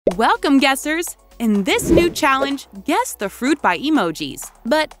Welcome, guessers! In this new challenge, guess the fruit by emojis.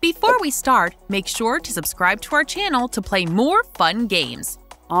 But before we start, make sure to subscribe to our channel to play more fun games.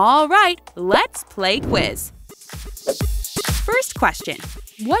 All right, let's play quiz. First question,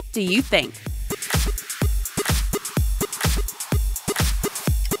 what do you think?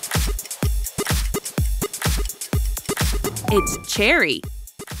 It's cherry.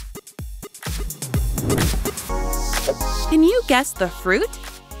 Can you guess the fruit?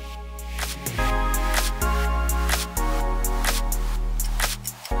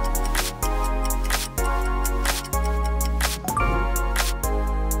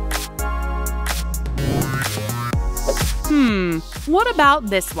 What about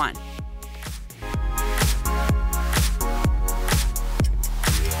this one?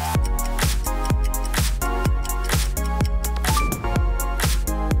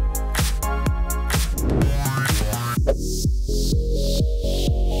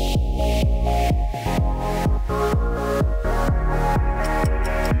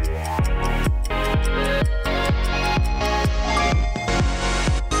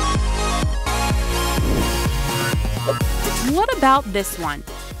 What about this one?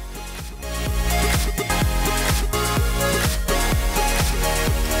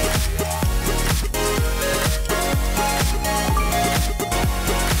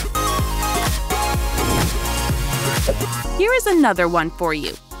 Here is another one for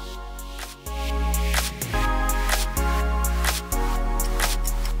you.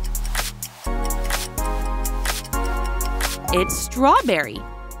 It's strawberry.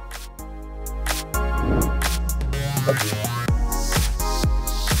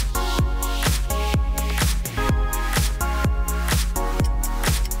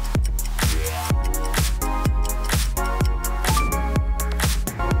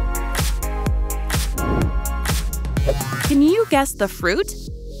 Can you guess the fruit?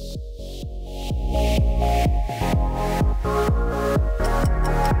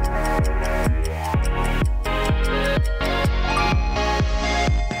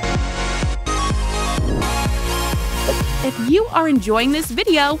 If you are enjoying this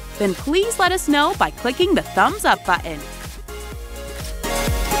video, then please let us know by clicking the thumbs up button.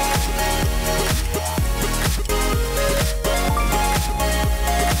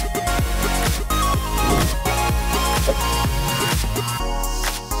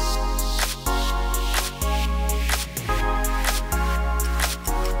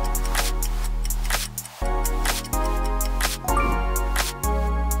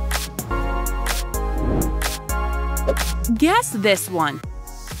 Guess this one.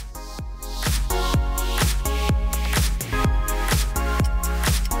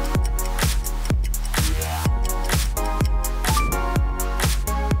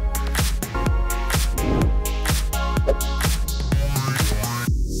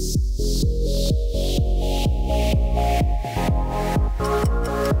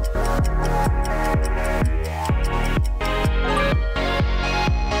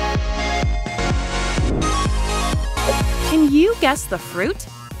 Can you guess the fruit?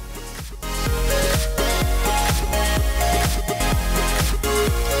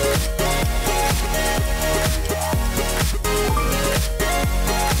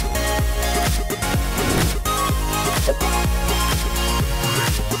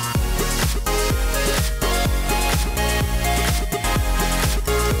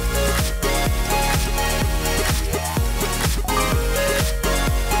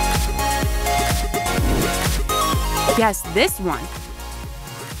 Guess this one.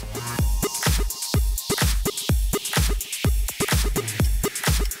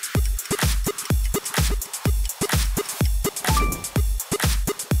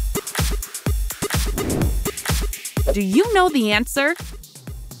 Do you know the answer?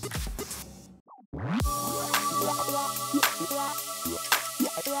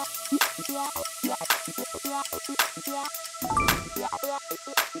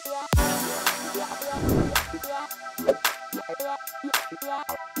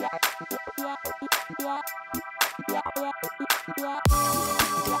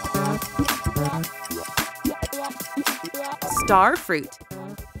 Star fruit.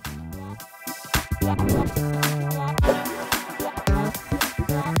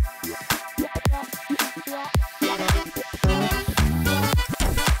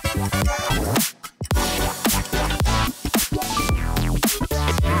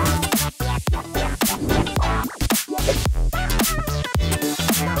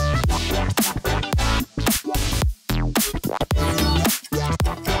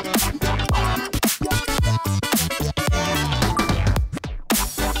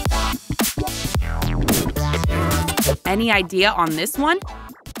 Any idea on this one?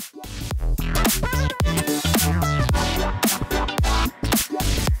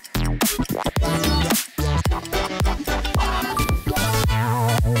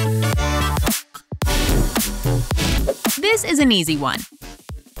 This is an easy one.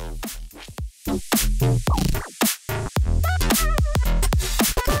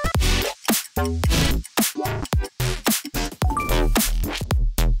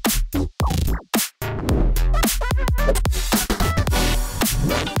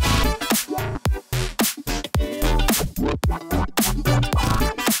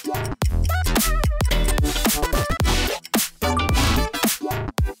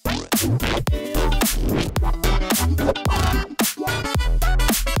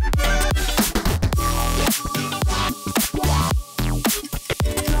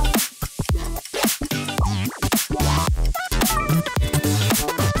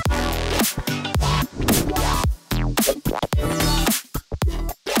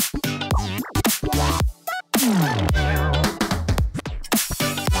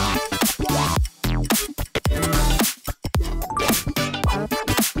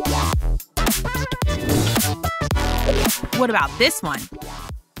 What about this one?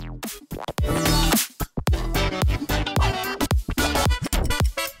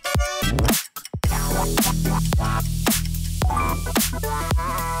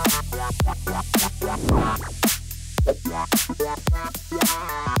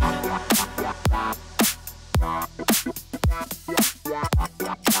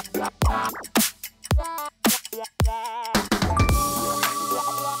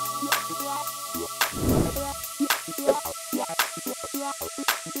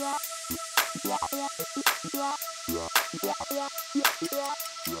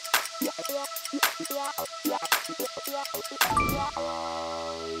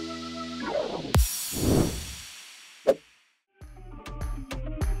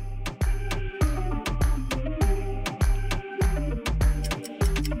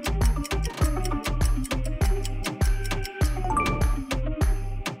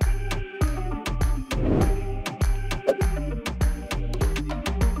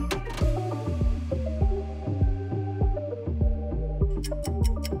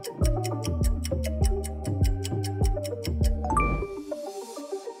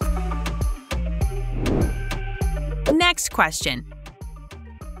 Next question.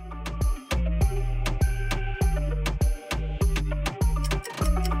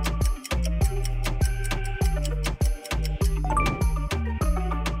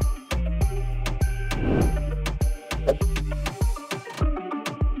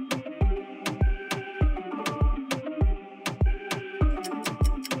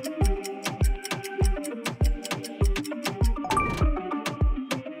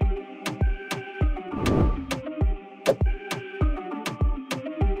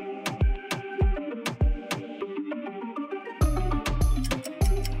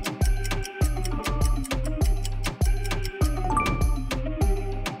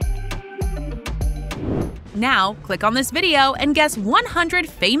 Now, click on this video and guess 100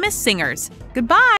 famous singers. Goodbye!